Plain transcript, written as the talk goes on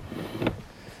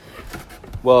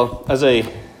Well, as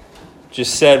I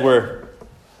just said, we're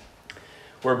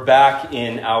back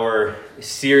in our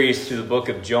series through the book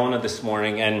of Jonah this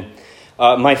morning. And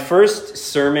my first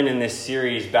sermon in this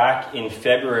series back in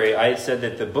February, I had said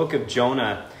that the book of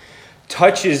Jonah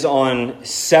touches on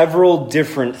several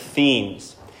different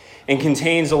themes and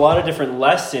contains a lot of different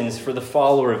lessons for the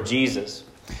follower of Jesus.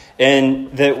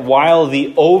 And that while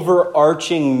the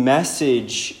overarching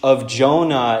message of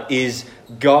Jonah is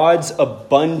God's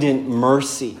abundant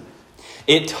mercy,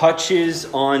 it touches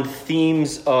on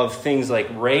themes of things like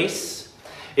race.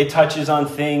 It touches on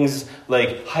things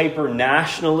like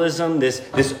hyper-nationalism,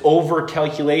 this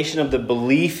over-calculation of the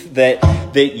belief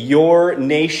that your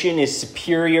nation is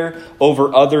superior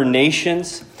over other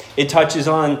nations. It touches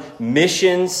on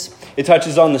missions. It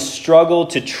touches on the struggle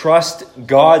to trust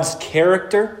God's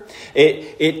character.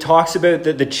 It talks about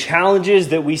the challenges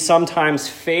that we sometimes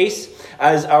face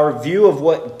as our view of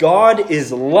what God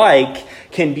is like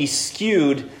can be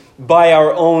skewed by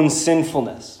our own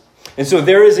sinfulness. And so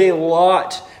there is a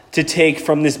lot to take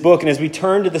from this book. And as we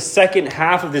turn to the second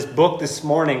half of this book this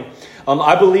morning,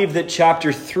 I believe that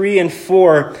chapter 3 and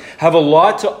 4 have a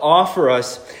lot to offer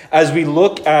us as we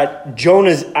look at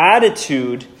Jonah's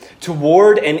attitude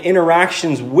toward and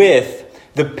interactions with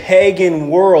the pagan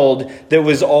world that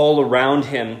was all around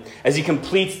him as he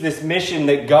completes this mission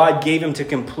that God gave him to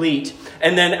complete.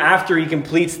 And then after he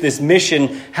completes this mission,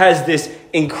 has this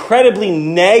incredibly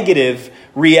negative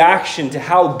reaction to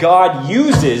how God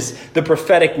uses the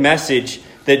prophetic message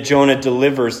that Jonah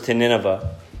delivers to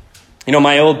Nineveh. You know,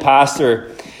 my old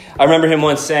pastor, I remember him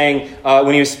once saying,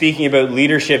 when he was speaking about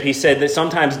leadership, he said that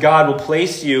sometimes God will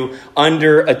place you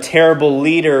under a terrible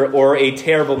leader or a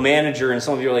terrible manager. And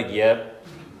some of you are like, yep,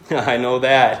 I know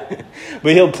that.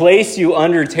 But he'll place you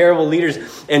under terrible leaders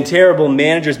and terrible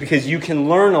managers because you can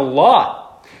learn a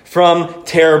lot from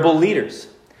terrible leaders.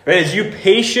 Right? As you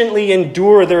patiently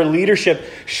endure their leadership,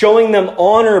 showing them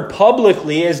honor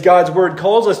publicly, as God's word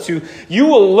calls us to, you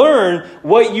will learn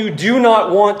what you do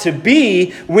not want to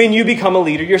be when you become a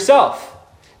leader yourself.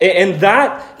 And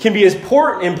that can be as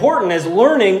important as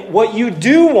learning what you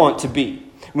do want to be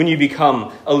when you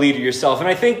become a leader yourself. And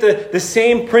I think the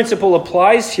same principle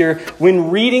applies here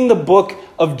when reading the book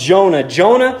of Jonah.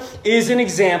 Jonah is an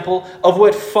example of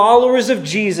what followers of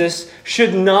Jesus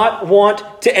should not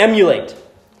want to emulate.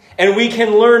 And we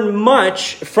can learn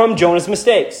much from Jonah's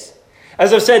mistakes.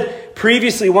 As I've said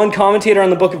previously, one commentator on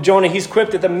the book of Jonah, he's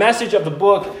quipped that the message of the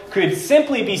book could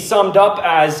simply be summed up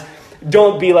as,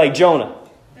 don't be like Jonah.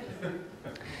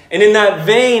 And in that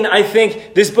vein, I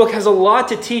think this book has a lot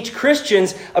to teach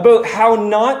Christians about how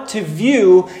not to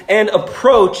view and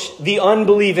approach the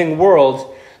unbelieving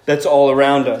world that's all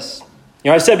around us. You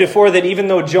know, I've said before that even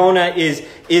though Jonah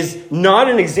is not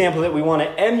an example that we want to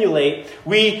emulate,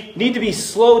 we need to be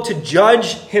slow to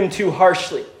judge him too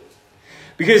harshly.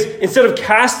 Because instead of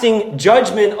casting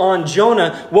judgment on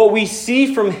Jonah, what we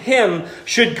see from him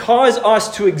should cause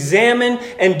us to examine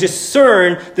and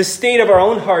discern the state of our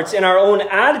own hearts and our own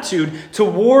attitude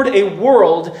toward a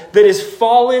world that is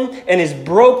fallen and is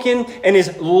broken and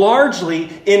is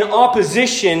largely in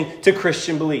opposition to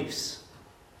Christian beliefs.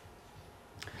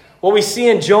 What we see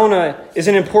in Jonah is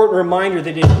an important reminder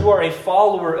that if you are a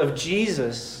follower of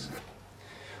Jesus,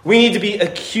 we need to be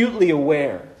acutely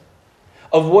aware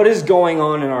of what is going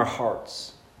on in our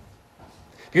hearts.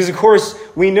 Because, of course,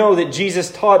 we know that Jesus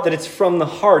taught that it's from the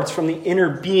heart, it's from the inner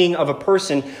being of a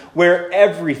person where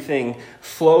everything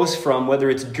flows from, whether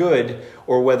it's good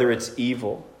or whether it's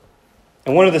evil.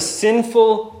 And one of the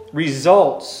sinful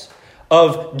results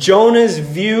of Jonah's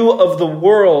view of the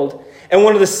world, and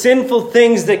one of the sinful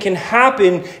things that can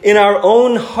happen in our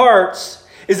own hearts,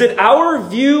 is that our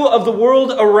view of the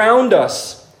world around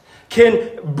us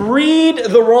can breed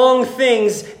the wrong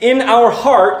things in our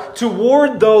heart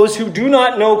toward those who do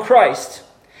not know Christ.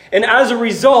 And as a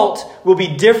result, will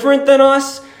be different than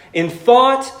us in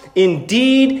thought, in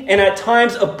deed, and at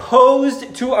times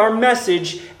opposed to our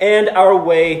message and our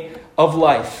way of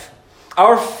life.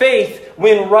 Our faith,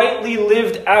 when rightly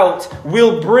lived out,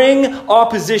 will bring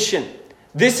opposition.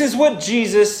 This is what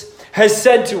Jesus has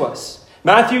said to us.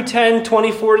 Matthew 10,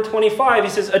 24 to 25, he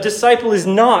says, a disciple is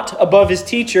not above his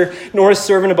teacher, nor a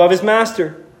servant above his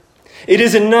master. It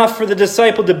is enough for the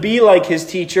disciple to be like his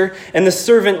teacher, and the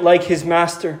servant like his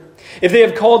master. If they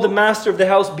have called the master of the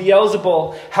house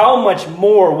Beelzebul, how much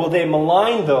more will they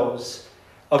malign those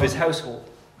of his household?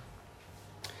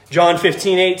 John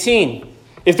 15, 18,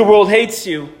 if the world hates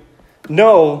you,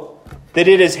 know that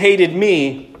it has hated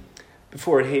me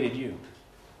before it hated you.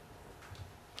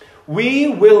 We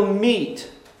will meet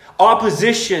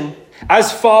opposition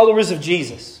as followers of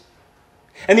Jesus.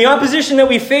 And the opposition that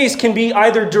we face can be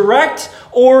either direct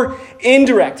or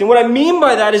indirect. And what I mean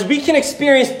by that is we can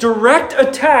experience direct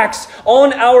attacks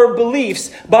on our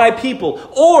beliefs by people.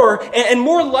 Or, and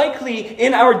more likely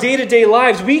in our day-to-day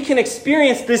lives, we can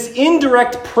experience this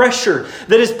indirect pressure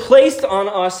that is placed on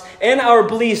us and our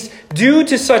beliefs due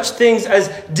to such things as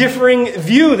differing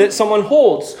view that someone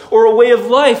holds, or a way of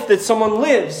life that someone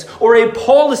lives, or a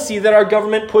policy that our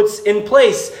government puts in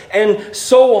place, and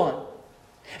so on.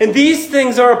 And these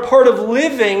things are a part of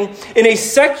living in a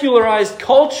secularized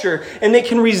culture, and they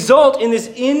can result in this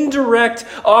indirect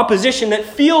opposition that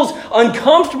feels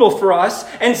uncomfortable for us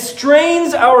and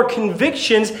strains our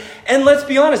convictions. And let's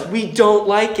be honest, we don't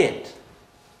like it.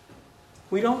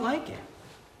 We don't like it.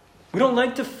 We don't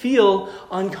like to feel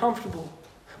uncomfortable.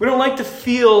 We don't like to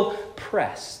feel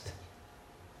pressed.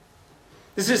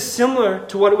 This is similar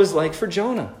to what it was like for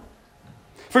Jonah.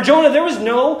 For Jonah, there was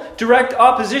no direct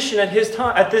opposition at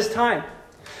this time.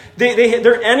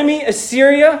 Their enemy,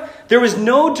 Assyria, there was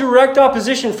no direct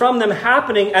opposition from them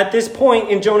happening at this point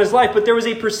in Jonah's life, but there was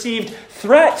a perceived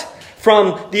threat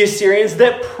from the Assyrians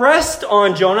that pressed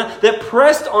on Jonah, that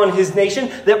pressed on his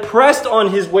nation, that pressed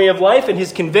on his way of life and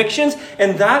his convictions,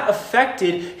 and that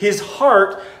affected his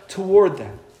heart toward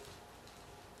them.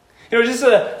 Just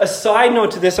a side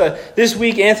note to this. This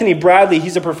week, Anthony Bradley,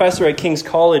 he's a professor at King's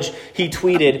College, he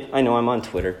tweeted, I know I'm on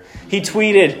Twitter, he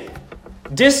tweeted,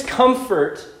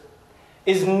 "Discomfort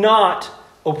is not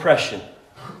oppression."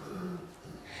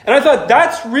 And I thought,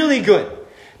 that's really good.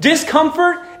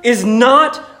 Discomfort is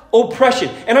not oppression.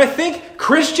 And I think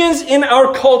Christians in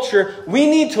our culture, we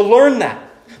need to learn that.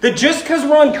 That just because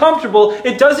we're uncomfortable,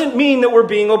 it doesn't mean that we're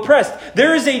being oppressed.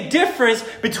 There is a difference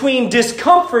between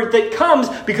discomfort that comes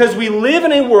because we live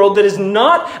in a world that is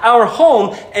not our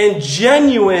home and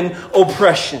genuine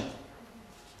oppression.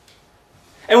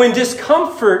 And when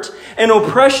discomfort and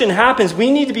oppression happens,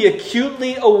 we need to be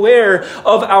acutely aware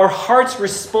of our heart's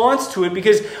response to it,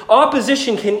 because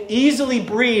opposition can easily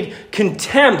breed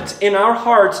contempt in our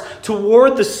hearts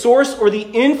toward the source or the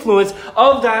influence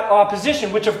of that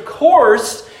opposition, which of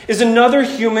course is another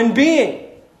human being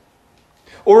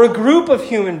or a group of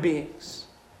human beings.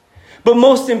 But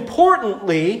most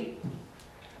importantly,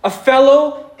 a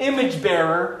fellow image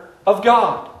bearer of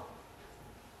God.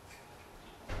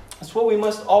 That's what we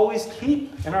must always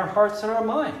keep in our hearts and our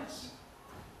minds.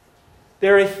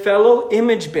 They're a fellow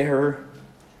image bearer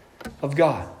of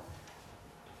God.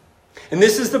 And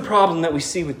this is the problem that we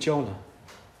see with Jonah.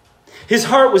 His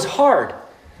heart was hard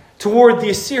toward the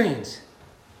Assyrians.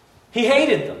 He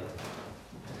hated them.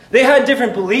 They had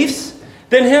different beliefs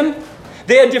than him.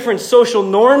 They had different social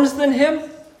norms than him.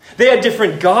 They had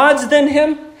different gods than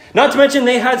him. Not to mention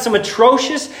they had some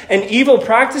atrocious and evil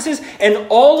practices, and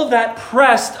all of that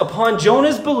pressed upon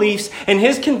Jonah's beliefs and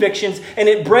his convictions, and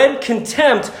it bred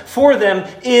contempt for them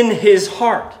in his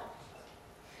heart.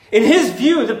 In his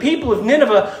view, the people of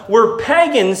Nineveh were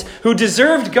pagans who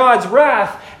deserved God's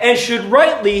wrath and should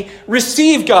rightly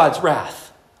receive God's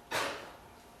wrath.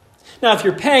 Now, if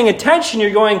you're paying attention,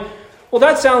 you're going, well,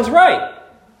 that sounds right.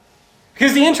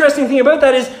 Because the interesting thing about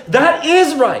that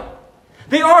is right.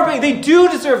 They do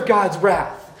deserve God's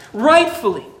wrath,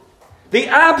 rightfully. They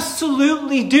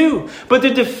absolutely do. But the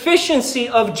deficiency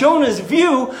of Jonah's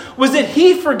view was that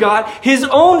he forgot his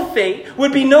own fate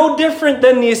would be no different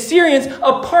than the Assyrians,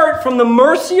 apart from the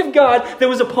mercy of God that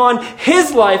was upon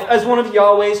his life as one of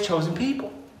Yahweh's chosen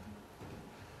people.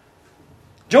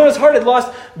 Jonah's heart had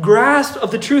lost grasp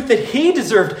of the truth that he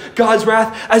deserved God's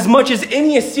wrath as much as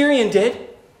any Assyrian did.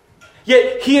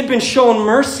 Yet he had been shown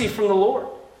mercy from the Lord.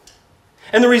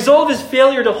 And the result of his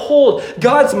failure to hold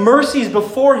God's mercies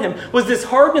before him was this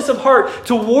hardness of heart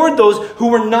toward those who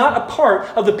were not a part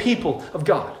of the people of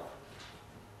God.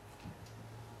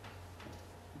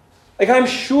 I'm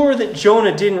sure that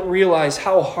Jonah didn't realize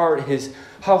how hard his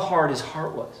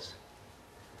heart was.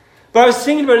 But I was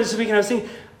thinking about it this week, and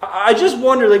I just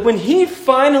wonder, when he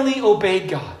finally obeyed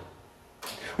God,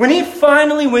 when he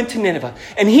finally went to Nineveh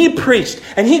and he preached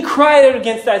and he cried out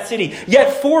against that city,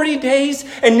 yet 40 days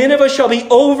and Nineveh shall be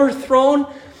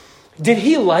overthrown, did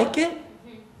he like it?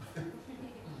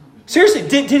 Seriously,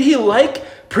 did he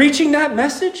like preaching that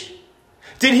message?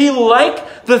 Did he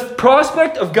like the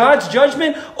prospect of God's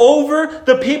judgment over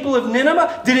the people of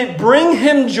Nineveh? Did it bring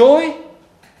him joy?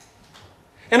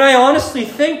 And I honestly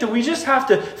think that we just have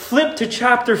to flip to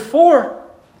chapter 4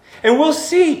 and we'll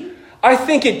see. I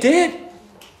think it did.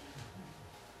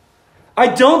 I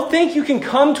don't think you can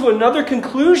come to another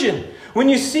conclusion when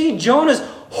you see Jonah's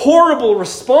horrible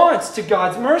response to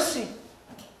God's mercy.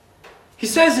 He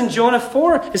says in Jonah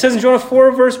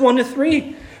 4, verse 1 to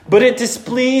 3, but it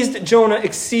displeased Jonah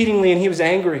exceedingly and he was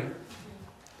angry.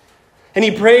 And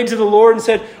he prayed to the Lord and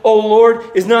said, "O Lord,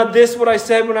 is not this what I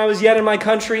said when I was yet in my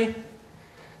country?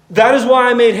 That is why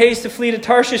I made haste to flee to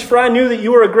Tarshish, for I knew that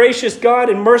you are a gracious God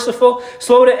and merciful,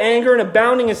 slow to anger and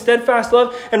abounding in steadfast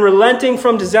love and relenting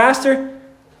from disaster.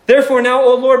 Therefore now,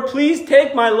 O Lord, please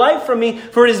take my life from me,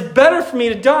 for it is better for me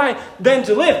to die than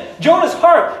to live." Jonah's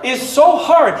heart is so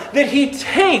hard that he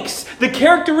takes the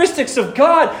characteristics of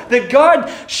God, that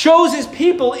God shows his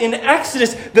people in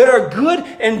Exodus that are good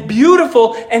and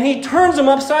beautiful, and he turns them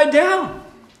upside down.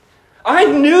 I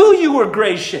knew you were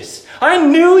gracious. I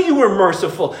knew you were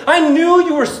merciful. I knew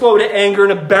you were slow to anger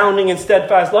and abounding in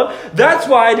steadfast love. That's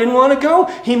why I didn't want to go.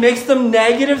 He makes them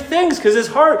negative things because his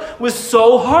heart was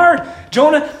so hard.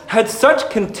 Jonah had such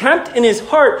contempt in his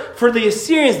heart for the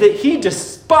Assyrians that he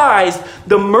despised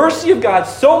the mercy of God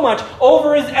so much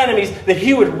over his enemies that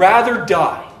he would rather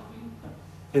die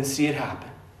than see it happen.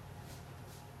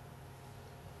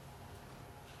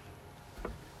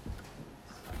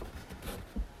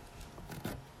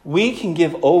 We can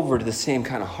give over to the same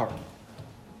kind of heart.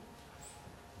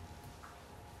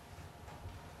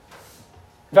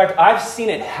 In fact, I've seen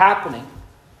it happening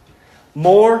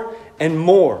more and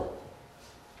more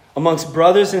amongst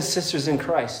brothers and sisters in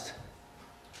Christ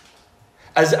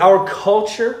as our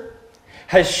culture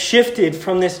has shifted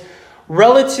from this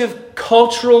relative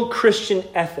cultural Christian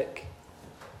ethic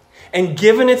and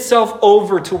given itself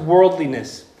over to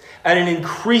worldliness at an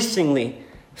increasingly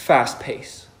fast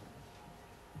pace.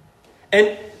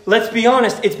 And let's be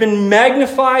honest, it's been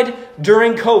magnified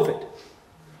during COVID.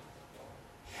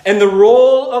 And the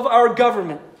role of our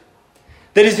government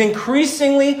that is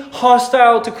increasingly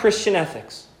hostile to Christian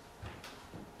ethics.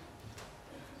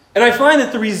 And I find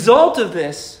that the result of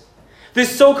this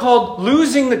so-called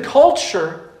losing the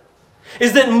culture,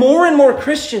 is that more and more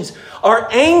Christians are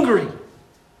angry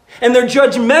and they're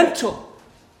judgmental.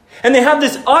 And they have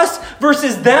this us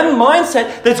versus them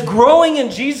mindset that's growing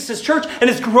in Jesus' church, and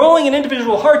it's growing in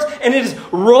individual hearts, and it is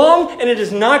wrong and it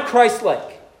is not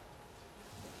Christ-like.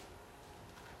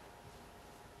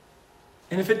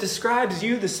 And if it describes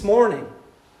you this morning,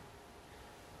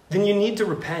 then you need to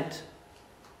repent.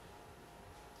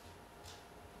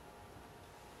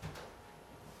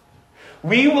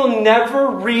 We will never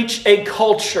reach a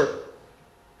culture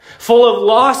full of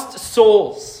lost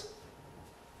souls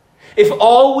if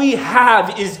all we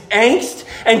have is angst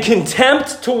and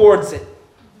contempt towards it.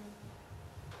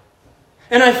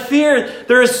 And I fear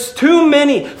there is too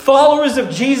many followers of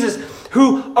Jesus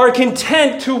who are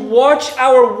content to watch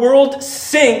our world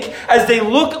sink as they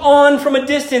look on from a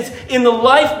distance in the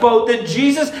lifeboat that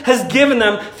Jesus has given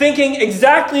them, thinking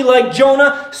exactly like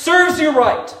Jonah, serves you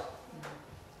right.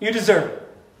 You deserve it.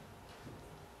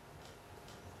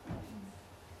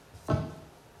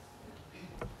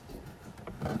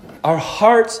 Our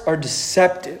hearts are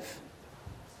deceptive,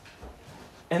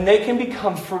 and they can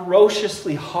become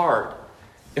ferociously hard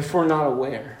if we're not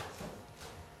aware.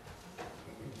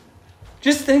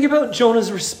 Just think about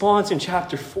Jonah's response in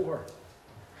chapter 4.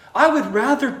 I would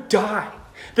rather die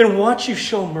than watch you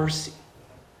show mercy.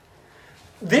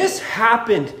 This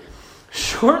happened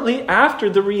shortly after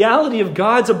the reality of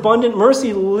God's abundant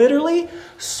mercy literally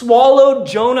swallowed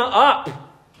Jonah up.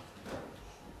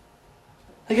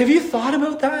 Like, have you thought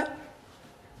about that?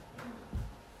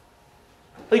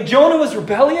 Like, Jonah was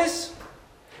rebellious.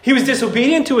 He was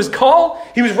disobedient to his call.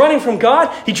 He was running from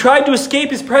God. He tried to escape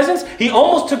his presence. He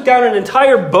almost took down an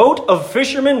entire boat of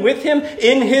fishermen with him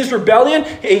in his rebellion.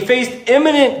 He faced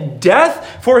imminent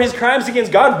death for his crimes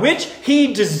against God, which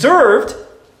he deserved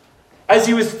as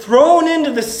he was thrown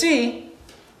into the sea.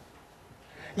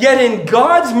 Yet in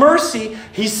God's mercy,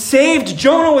 he saved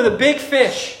Jonah with a big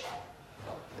fish.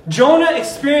 Jonah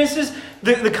experiences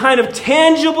the kind of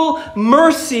tangible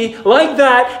mercy like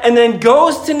that, and then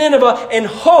goes to Nineveh and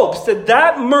hopes that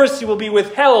that mercy will be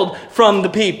withheld from the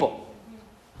people.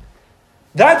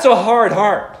 That's a hard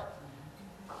heart.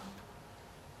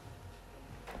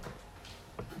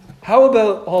 How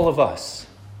about all of us?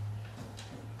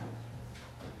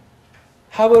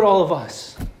 How about all of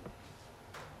us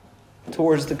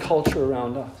towards the culture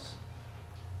around us?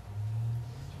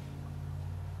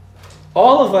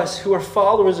 All of us who are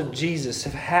followers of Jesus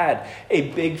have had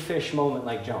a big fish moment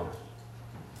like Jonah.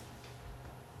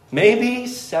 Maybe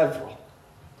several.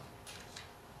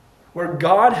 Where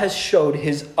God has showed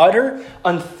his utter,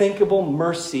 unthinkable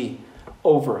mercy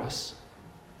over us.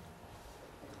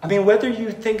 I mean, whether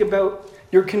you think about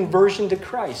your conversion to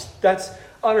Christ, that's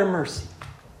utter mercy.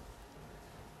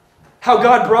 How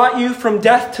God brought you from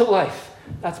death to life,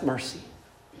 that's mercy.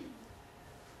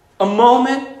 A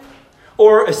moment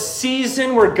or a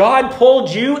season where God pulled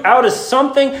you out of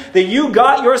something that you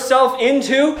got yourself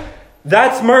into,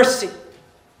 that's mercy.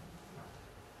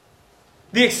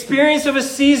 The experience of a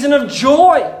season of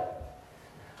joy,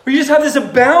 where you just have this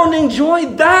abounding joy.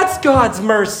 That's God's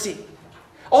mercy.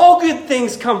 All good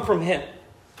things come from Him.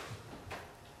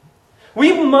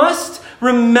 We must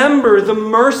remember the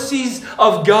mercies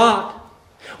of God.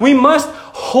 We must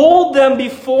hold them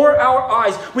before our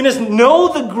eyes. We must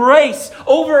know the grace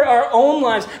over our own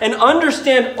lives and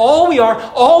understand all we are,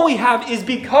 all we have is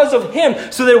because of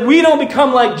Him, so that we don't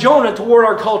become like Jonah toward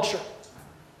our culture.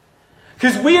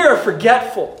 Because we are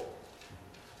forgetful.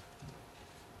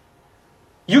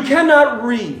 You cannot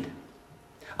read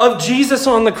of Jesus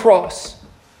on the cross.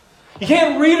 You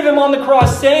can't read of Him on the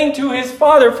cross saying to His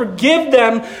Father, "Forgive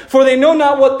them, for they know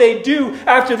not what they do,"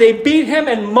 after they beat Him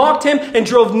and mocked Him and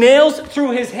drove nails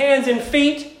through His hands and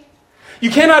feet.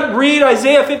 You cannot read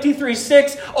Isaiah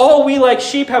 53:6, "All we like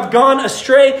sheep have gone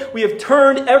astray. We have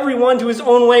turned everyone to his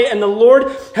own way, and the Lord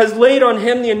has laid on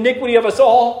Him the iniquity of us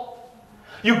all."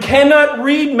 You cannot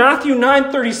read Matthew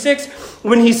 9:36,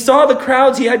 "When He saw the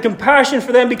crowds, He had compassion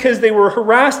for them because they were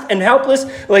harassed and helpless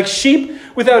like sheep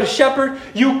without a shepherd."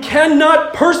 You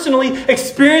cannot personally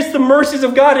experience the mercies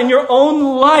of God in your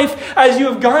own life as you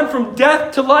have gone from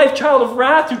death to life, child of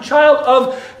wrath to child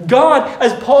of God.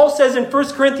 As Paul says in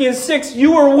 1 Corinthians 6,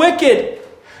 you were wicked.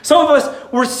 Some of us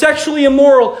were sexually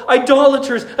immoral,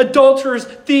 idolaters, adulterers,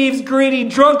 thieves, greedy,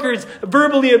 drunkards,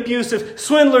 verbally abusive,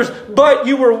 swindlers. But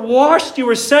you were washed, you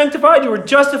were sanctified, you were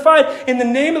justified in the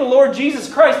name of the Lord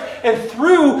Jesus Christ and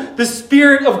through the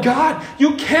Spirit of God.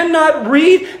 You cannot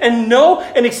read and know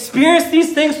and experience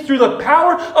these things through the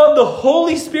power of the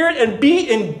Holy Spirit and be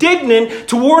indignant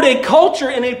toward a culture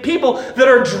and a people that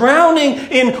are drowning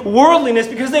in worldliness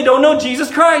because they don't know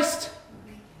Jesus Christ.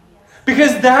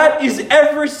 Because that is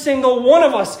every single one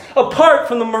of us apart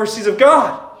from the mercies of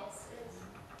God.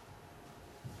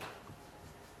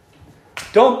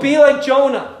 Don't be like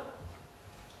Jonah.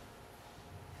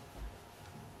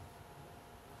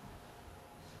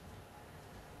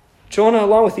 Jonah,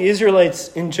 along with the Israelites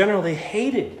in general, they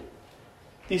hated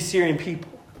the Assyrian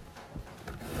people.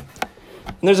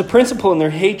 And there's a principle in their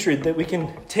hatred that we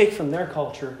can take from their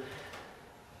culture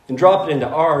and drop it into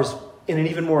ours in an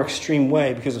even more extreme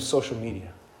way because of social media.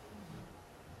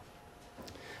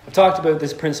 I've talked about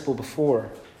this principle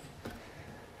before.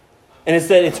 And it's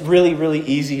that it's really, really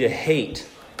easy to hate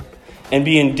and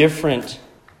be indifferent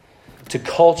to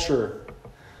culture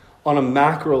on a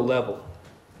macro level.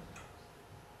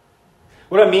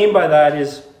 What I mean by that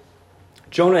is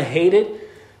Jonah hated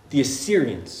the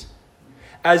Assyrians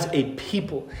as a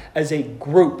people, as a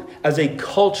group, as a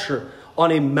culture on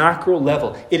a macro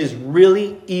level. It is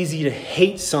really easy to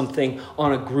hate something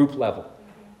on a group level.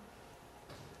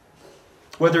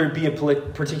 Whether it be a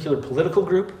particular political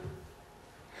group,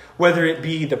 whether it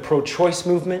be the pro-choice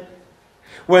movement,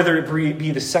 whether it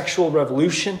be the sexual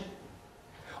revolution,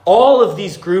 all of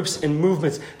these groups and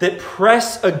movements that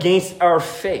press against our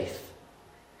faith.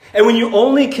 And when you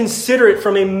only consider it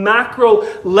from a macro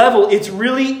level, it's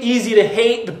really easy to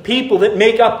hate the people that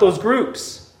make up those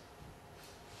groups.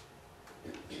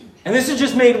 And this is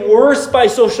just made worse by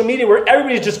social media, where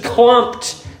everybody's just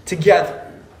clumped together.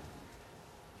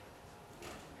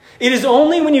 It is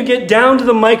only when you get down to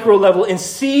the micro level and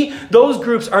see those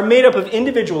groups are made up of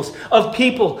individuals, of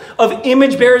people, of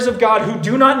image bearers of God who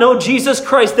do not know Jesus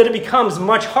Christ that it becomes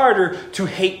much harder to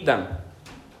hate them.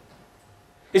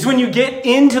 It's when you get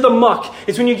into the muck,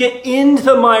 it's when you get into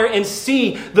the mire and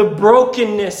see the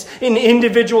brokenness in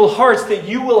individual hearts that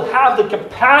you will have the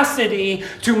capacity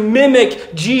to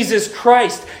mimic Jesus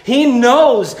Christ. He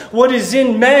knows what is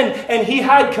in men, and He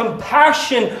had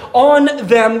compassion on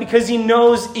them because He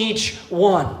knows each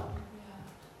one.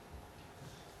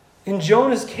 In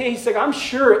Jonah's case, I'm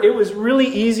sure it was really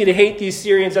easy to hate the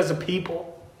Assyrians as a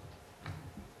people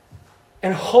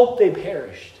and hope they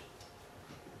perished.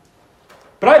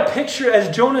 But I picture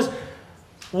as Jonah's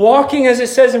walking, as it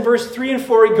says in verse 3 and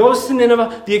 4, he goes to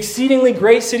Nineveh, the exceedingly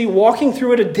great city, walking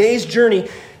through it a day's journey.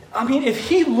 I mean, if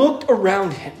he looked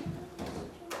around him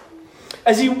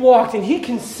as he walked and he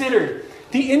considered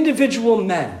the individual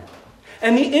men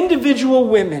and the individual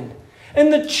women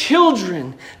and the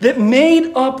children that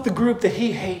made up the group that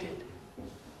he hated,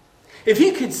 if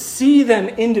he could see them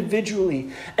individually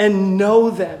and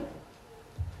know them,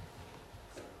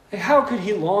 how could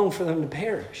he long for them to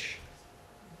perish?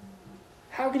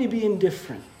 How could he be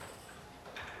indifferent?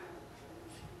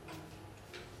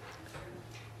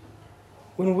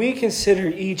 When we consider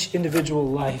each individual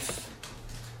life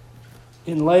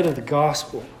in light of the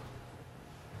gospel,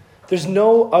 there's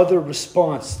no other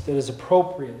response that is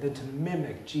appropriate than to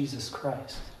mimic Jesus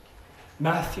Christ.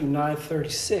 Matthew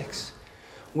 9:36.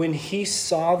 When He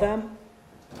saw them,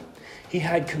 He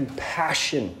had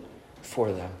compassion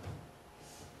for them.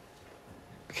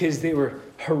 Because they were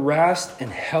harassed and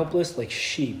helpless like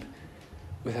sheep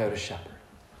without a shepherd.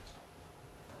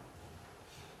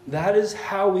 That is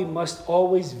how we must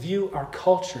always view our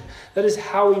culture. That is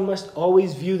how we must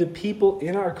always view the people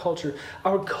in our culture.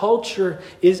 Our culture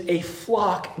is a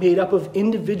flock made up of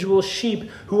individual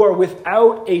sheep who are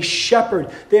without a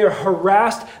shepherd. They are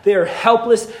harassed. They are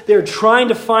helpless. They are trying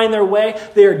to find their way.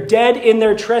 They are dead in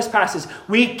their trespasses.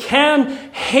 We can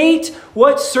hate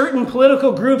what certain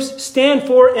political groups stand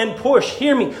for and push.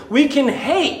 Hear me. We can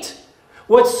hate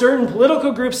what certain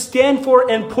political groups stand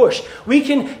for and push. We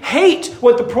can hate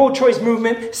what the pro-choice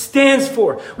movement stands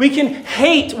for. We can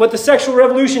hate what the sexual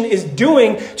revolution is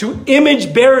doing to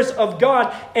image bearers of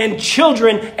God and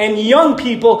children and young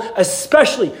people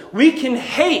especially. We can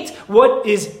hate what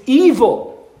is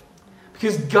evil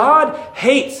because God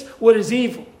hates what is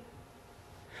evil.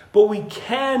 But we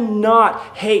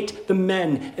cannot hate the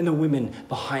men and the women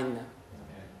behind them.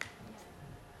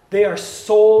 They are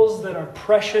souls that are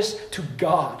precious to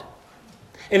God.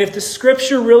 And if the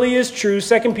scripture really is true,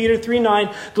 2 Peter 3:9,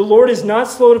 the Lord is not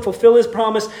slow to fulfill his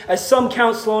promise, as some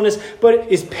count slowness, but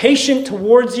is patient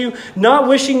towards you, not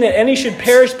wishing that any should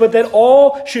perish, but that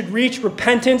all should reach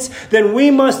repentance, then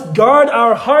we must guard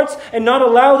our hearts and not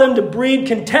allow them to breed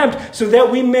contempt, so that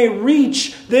we may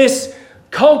reach this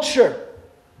culture.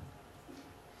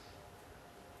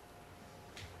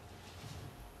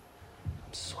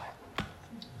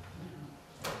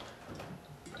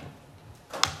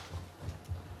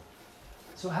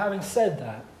 So having said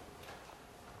that,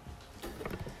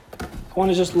 I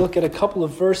want to just look at a couple of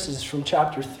verses from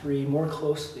chapter 3 more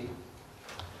closely.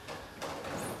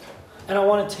 And I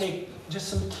want to take just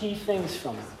some key things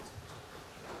from it.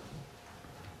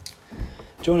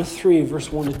 Jonah 3,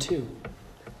 verse 1 to 2.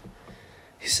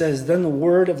 He says, "Then the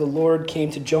word of the Lord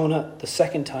came to Jonah the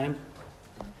second time,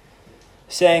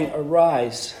 saying,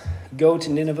 'Arise, go to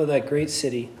Nineveh, that great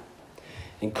city,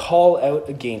 and call out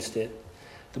against it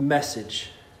the message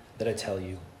that I tell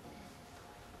you.'"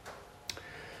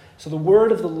 So the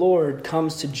word of the Lord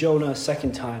comes to Jonah a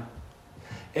second time.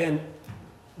 And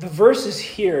the verses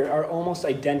here are almost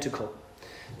identical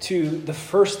to the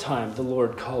first time the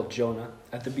Lord called Jonah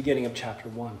at the beginning of chapter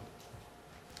 1.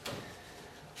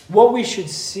 What we should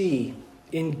see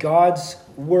in God's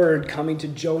word coming to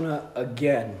Jonah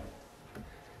again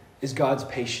is God's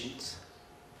patience.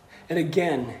 And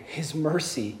again, his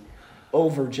mercy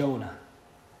over Jonah.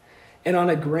 And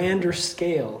on a grander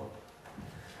scale,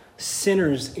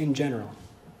 sinners in general,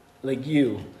 like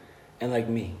you and like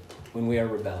me, when we are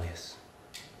rebellious.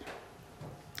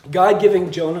 God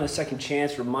giving Jonah a second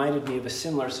chance reminded me of a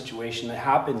similar situation that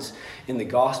happens in the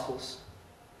Gospels.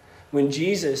 When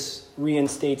Jesus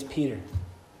reinstates Peter.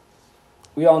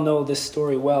 We all know this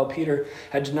story well. Peter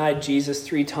had denied Jesus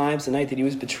 3 times the night that he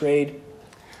was betrayed.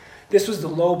 This was the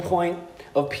low point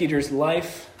of Peter's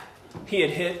life. He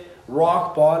had hit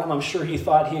rock bottom. I'm sure he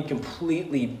thought he had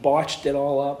completely botched it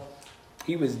all up.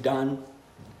 He was done.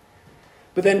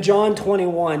 But then John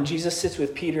 21, Jesus sits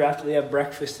with Peter after they have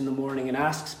breakfast in the morning and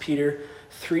asks Peter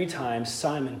 3 times,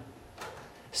 "Simon,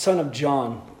 son of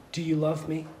John, do you love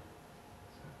me?"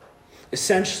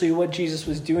 Essentially what Jesus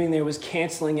was doing there was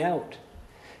canceling out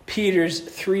Peter's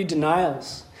 3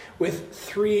 denials with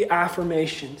 3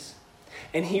 affirmations.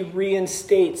 And he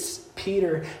reinstates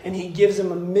Peter and he gives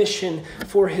him a mission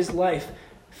for his life.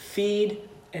 Feed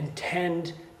and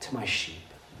tend to my sheep.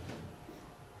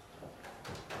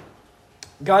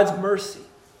 God's mercy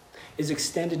is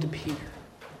extended to Peter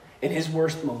in his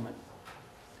worst moment.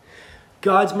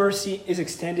 God's mercy is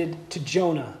extended to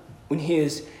Jonah when he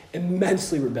is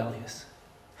immensely rebellious.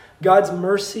 God's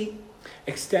mercy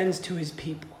extends to his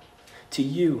people, to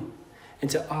you and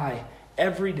to I,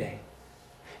 every day,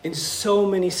 in so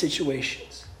many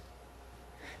situations.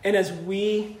 And as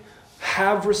we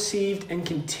have received and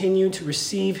continue to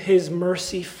receive his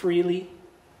mercy freely,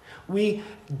 we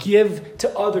give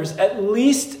to others at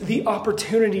least the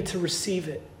opportunity to receive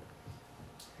it.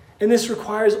 And this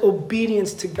requires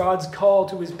obedience to God's call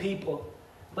to his people,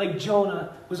 like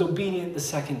Jonah was obedient the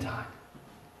second time.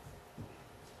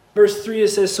 Verse 3, it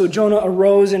says, "So Jonah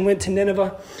arose and went to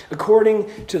Nineveh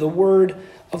according to the word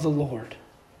of the Lord."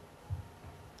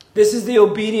 This is the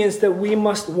obedience that we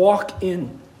must walk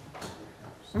in.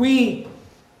 We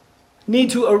need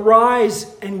to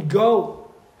arise and go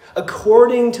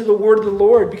according to the word of the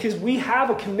Lord, because we have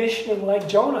a commissioning like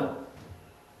Jonah.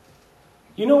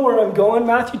 You know where I'm going,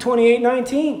 Matthew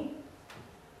 28:19.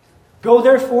 "Go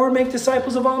therefore and make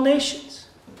disciples of all nations,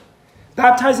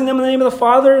 baptizing them in the name of the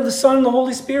Father, the Son, and the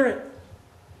Holy Spirit."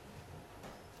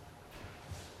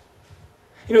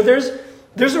 You know,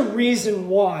 there's a reason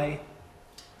why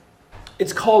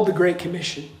It's called the Great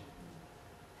Commission.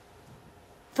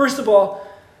 First of all,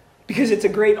 because it's a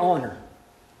great honor.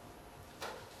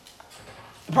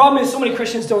 The problem is so many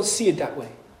Christians don't see it that way.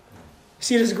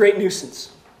 See it as a great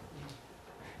nuisance.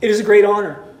 It is a great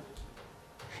honor.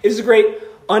 It is a great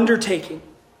undertaking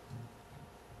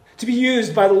to be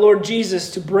used by the Lord Jesus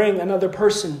to bring another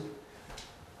person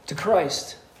to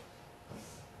Christ.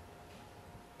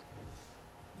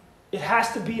 It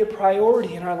has to be a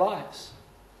priority in our lives.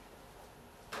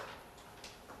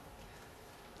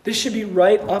 This should be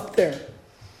right up there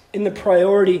in the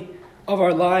priority of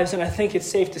our lives, and I think it's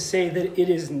safe to say that it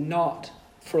is not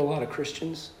for a lot of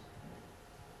Christians.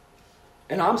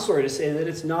 And I'm sorry to say that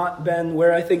it's not been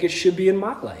where I think it should be in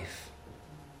my life.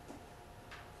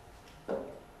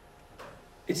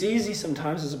 It's easy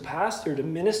sometimes as a pastor to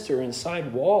minister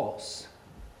inside walls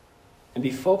and be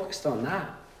focused on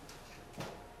that.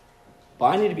 But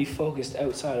I need to be focused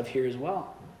outside of here as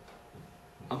well,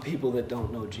 on people that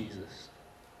don't know Jesus.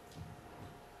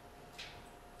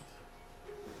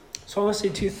 So I want to say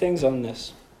two things on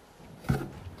this. The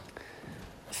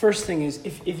first thing is,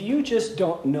 if you just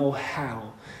don't know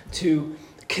how to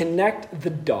connect the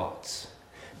dots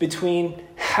between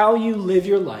how you live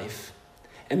your life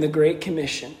and the Great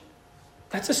Commission,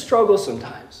 that's a struggle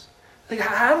sometimes. Like,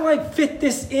 how do I fit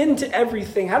this into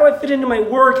everything? How do I fit into my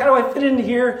work? How do I fit into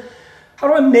here? How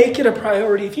do I make it a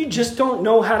priority? If you just don't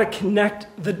know how to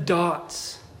connect the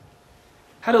dots,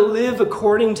 how to live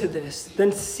according to this,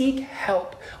 then seek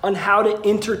help on how to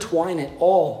intertwine it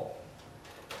all.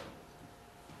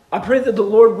 I pray that the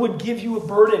Lord would give you a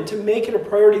burden to make it a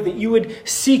priority, that you would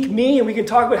seek me, and we can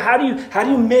talk about how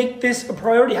do you make this a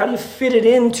priority? How do you fit it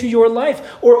into your life?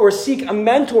 Or seek a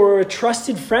mentor or a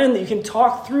trusted friend that you can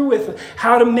talk through with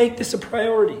how to make this a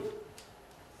priority.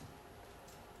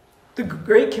 The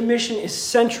Great Commission is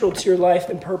central to your life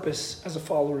and purpose as a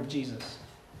follower of Jesus.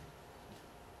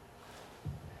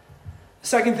 The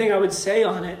second thing I would say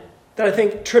on it that I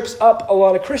think trips up a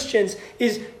lot of Christians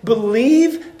is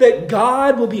believe that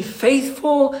God will be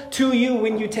faithful to you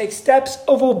when you take steps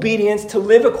of obedience to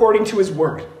live according to his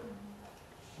word.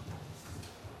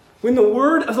 When the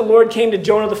word of the Lord came to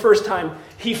Jonah the first time,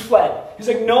 he fled. He's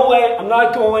like, no way, I'm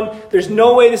not going. There's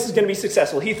no way this is going to be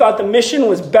successful. He thought the mission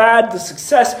was bad. The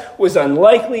success was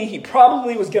unlikely. He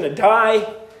probably was going to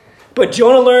die. But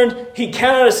Jonah learned he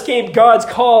cannot escape God's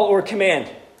call or command.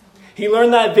 He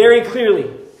learned that very clearly.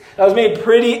 That was made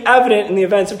pretty evident in the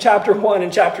events of chapter 1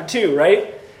 and chapter 2,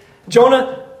 right?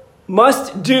 Jonah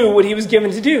must do what he was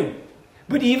given to do.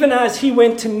 But even as he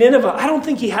went to Nineveh, I don't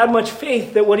think he had much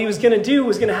faith that what he was going to do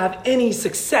was going to have any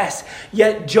success.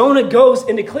 Yet Jonah goes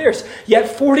and declares,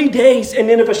 yet 40 days and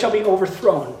Nineveh shall be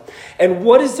overthrown. And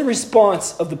what is the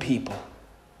response of the people?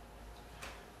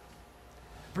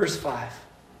 Verse 5.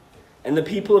 And the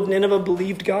people of Nineveh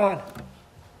believed God.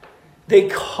 They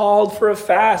called for a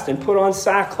fast and put on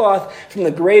sackcloth from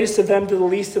the greatest of them to the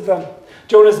least of them.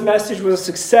 Jonah's message was a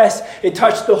success. It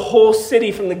touched the whole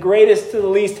city from the greatest to the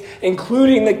least,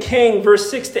 including the king.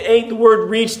 Verse 6-8, the word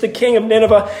reached the king of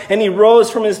Nineveh, and he rose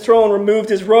from his throne, removed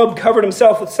his robe, covered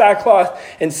himself with sackcloth,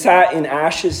 and sat in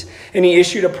ashes. And he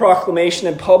issued a proclamation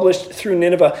and published through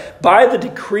Nineveh, by the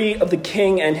decree of the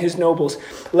king and his nobles,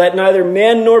 let neither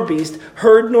man nor beast,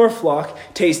 herd nor flock,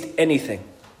 taste anything.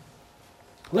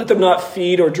 Let them not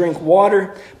feed or drink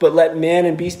water, but let man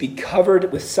and beast be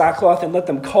covered with sackcloth, and let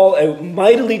them call out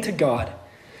mightily to God.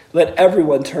 Let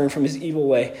everyone turn from his evil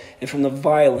way and from the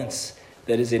violence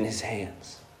that is in his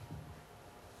hands.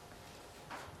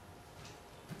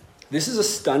 This is a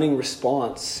stunning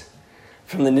response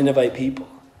from the Ninevite people.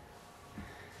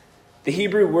 The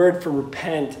Hebrew word for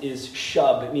repent is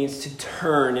shub. It means to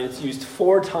turn, and it's used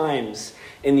 4 times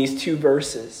in these 2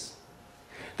 verses.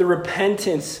 The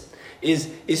repentance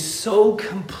is so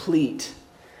complete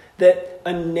that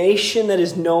a nation that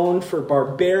is known for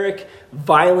barbaric,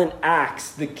 violent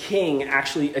acts, the king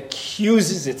actually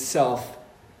accuses itself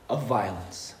of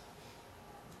violence.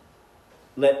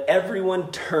 Let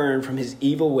everyone turn from his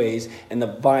evil ways and the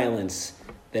violence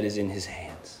that is in his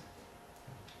hands.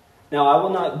 Now, I will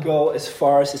not go as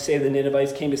far as to say the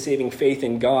Ninevites came to saving faith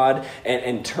in God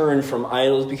and turned from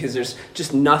idols, because there's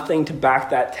just nothing to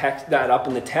back that up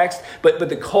in the text. But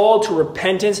the call to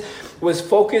repentance was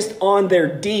focused on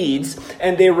their deeds,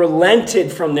 and they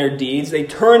relented from their deeds. They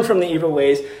turned from the evil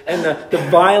ways and the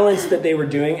violence that they were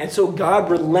doing. And so God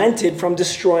relented from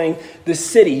destroying the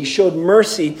city. He showed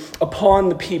mercy upon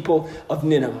the people of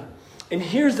Nineveh. And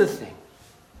here's the thing.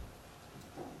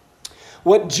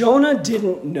 What Jonah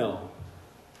didn't know,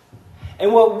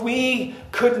 and what we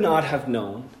could not have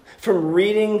known from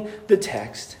reading the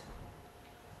text,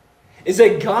 is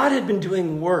that God had been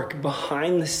doing work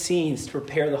behind the scenes to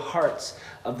prepare the hearts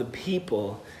of the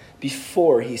people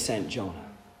before he sent Jonah.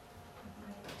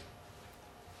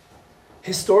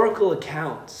 Historical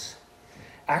accounts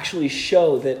actually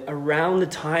show that around the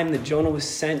time that Jonah was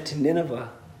sent to Nineveh,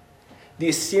 the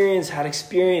Assyrians had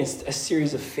experienced a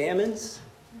series of famines,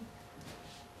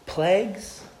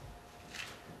 plagues,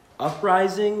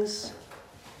 uprisings,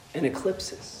 and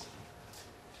eclipses.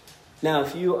 Now,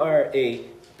 if you are a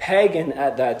pagan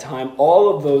at that time,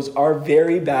 all of those are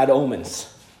very bad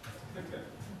omens.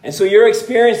 And so you're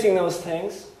experiencing those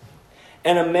things,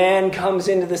 and a man comes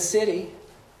into the city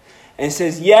and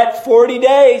says, "Yet 40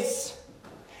 days,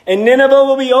 and Nineveh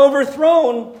will be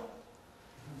overthrown."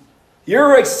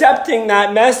 You're accepting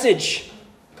that message.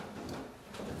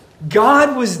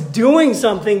 God was doing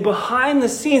something behind the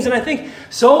scenes. And I think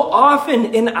so often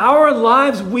in our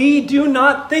lives, we do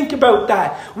not think about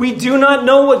that. We do not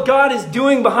know what God is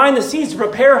doing behind the scenes to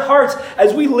prepare hearts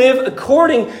as we live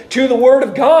according to the Word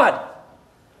of God.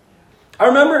 I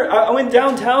remember I went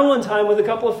downtown one time with a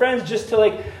couple of friends just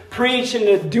to preach and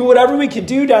to do whatever we could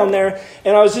do down there.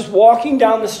 And I was just walking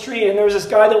down the street, and there was this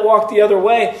guy that walked the other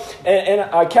way. And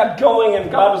I kept going,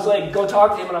 and God was like, "Go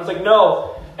talk to him." And I was like,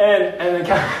 "No." And then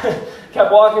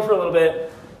kept walking for a little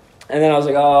bit. And then I was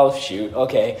like, "Oh, shoot,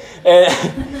 okay."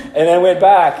 And then went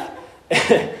back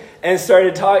and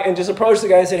started talking and just approached the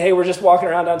guy and said, "Hey, we're just walking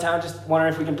around downtown, just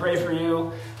wondering if we can pray for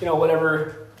you,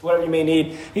 whatever you may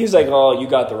need." He's like, "Oh, you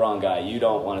got the wrong guy. You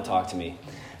don't want to talk to me."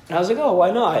 And I was like, "Oh,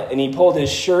 why not?" And he pulled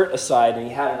his shirt aside, and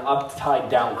he had an upside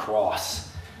down cross.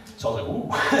 So I was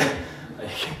like, "Ooh,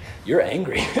 you're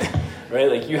angry,"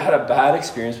 right? You had a bad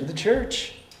experience with the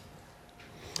church.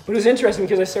 But it was interesting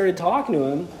because I started talking to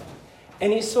him,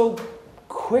 and he so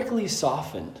quickly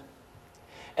softened.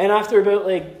 And after about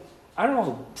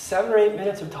 7 or 8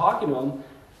 minutes of talking to him,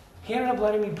 he ended up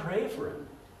letting me pray for him.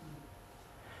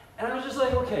 And I was just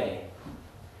like, okay,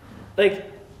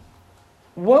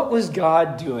 what was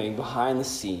God doing behind the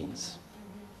scenes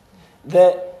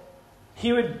that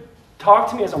he would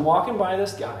talk to me as I'm walking by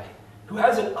this guy who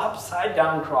has an upside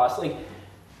down cross?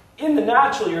 In the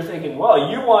natural, you're thinking,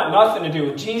 well, you want nothing to do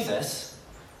with Jesus.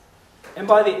 And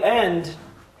by the end,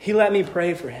 he let me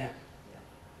pray for him.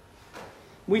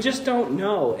 We just don't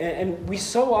know. And we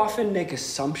so often make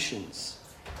assumptions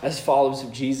as followers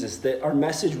of Jesus that our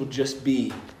message will just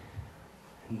be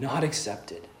not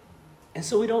accepted. And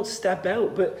so we don't step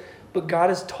out. But God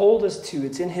has told us to.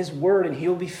 It's in his word, and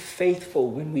he'll be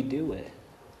faithful when we do it.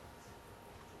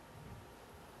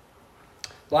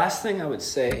 Last thing I would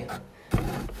say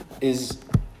is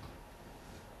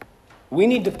we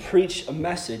need to preach a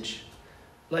message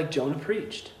like Jonah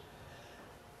preached.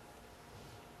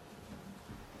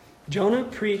 Jonah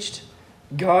preached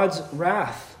God's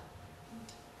wrath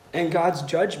and God's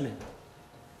judgment.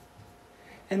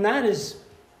 And that is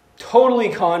totally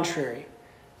contrary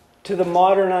to the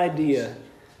modern idea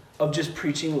of just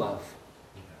preaching love.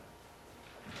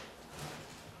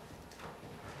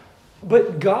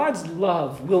 But God's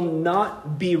love will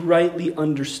not be rightly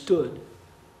understood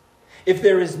if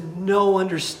there is no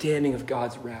understanding of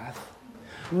God's wrath,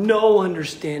 no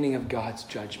understanding of God's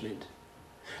judgment,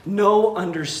 no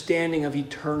understanding of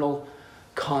eternal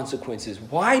consequences.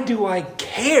 Why do I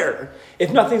care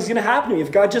if nothing's going to happen to me,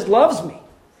 if God just loves me?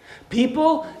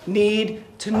 People need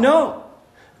to know.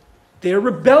 They're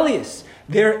rebellious.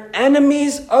 They're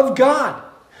enemies of God.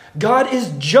 God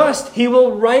is just. He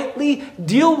will rightly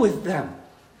deal with them.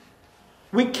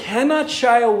 We cannot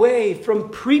shy away from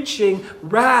preaching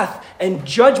wrath and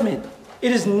judgment.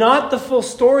 It is not the full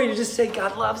story to just say,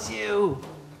 God loves you.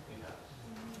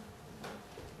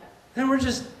 Then we're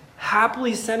just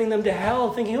happily sending them to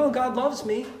hell thinking, oh, God loves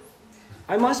me.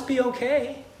 I must be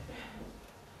okay.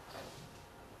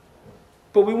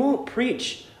 But we won't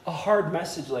preach a hard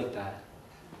message like that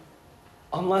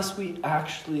unless we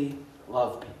actually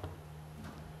love people.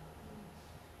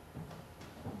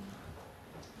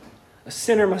 A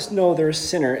sinner must know they're a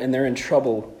sinner and they're in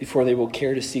trouble before they will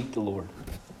care to seek the Lord.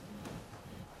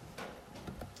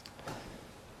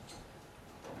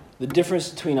 The difference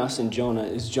between us and Jonah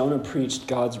is Jonah preached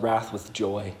God's wrath with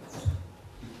joy.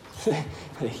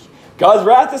 God's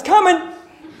wrath is coming.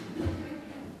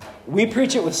 We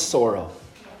preach it with sorrow.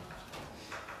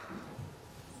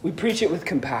 We preach it with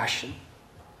compassion.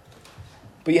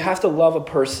 But you have to love a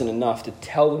person enough to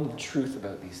tell them the truth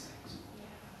about these things.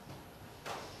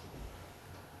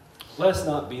 Let us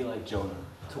not be like Jonah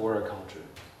to our culture.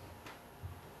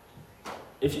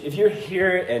 If you're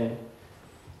here and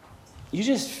you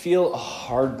just feel a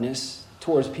hardness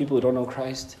towards people who don't know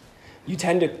Christ, you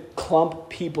tend to clump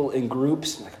people in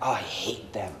groups like, oh, I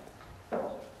hate them.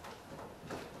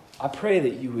 I pray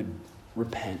that you would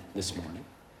repent this morning,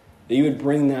 that you would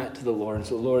bring that to the Lord. And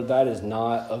so, Lord, that is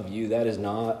not of you. That is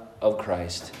not of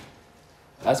Christ.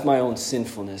 That's my own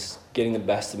sinfulness getting the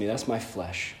best of me. That's my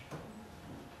flesh.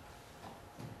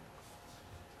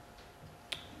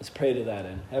 Let's pray to that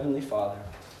end. Heavenly Father,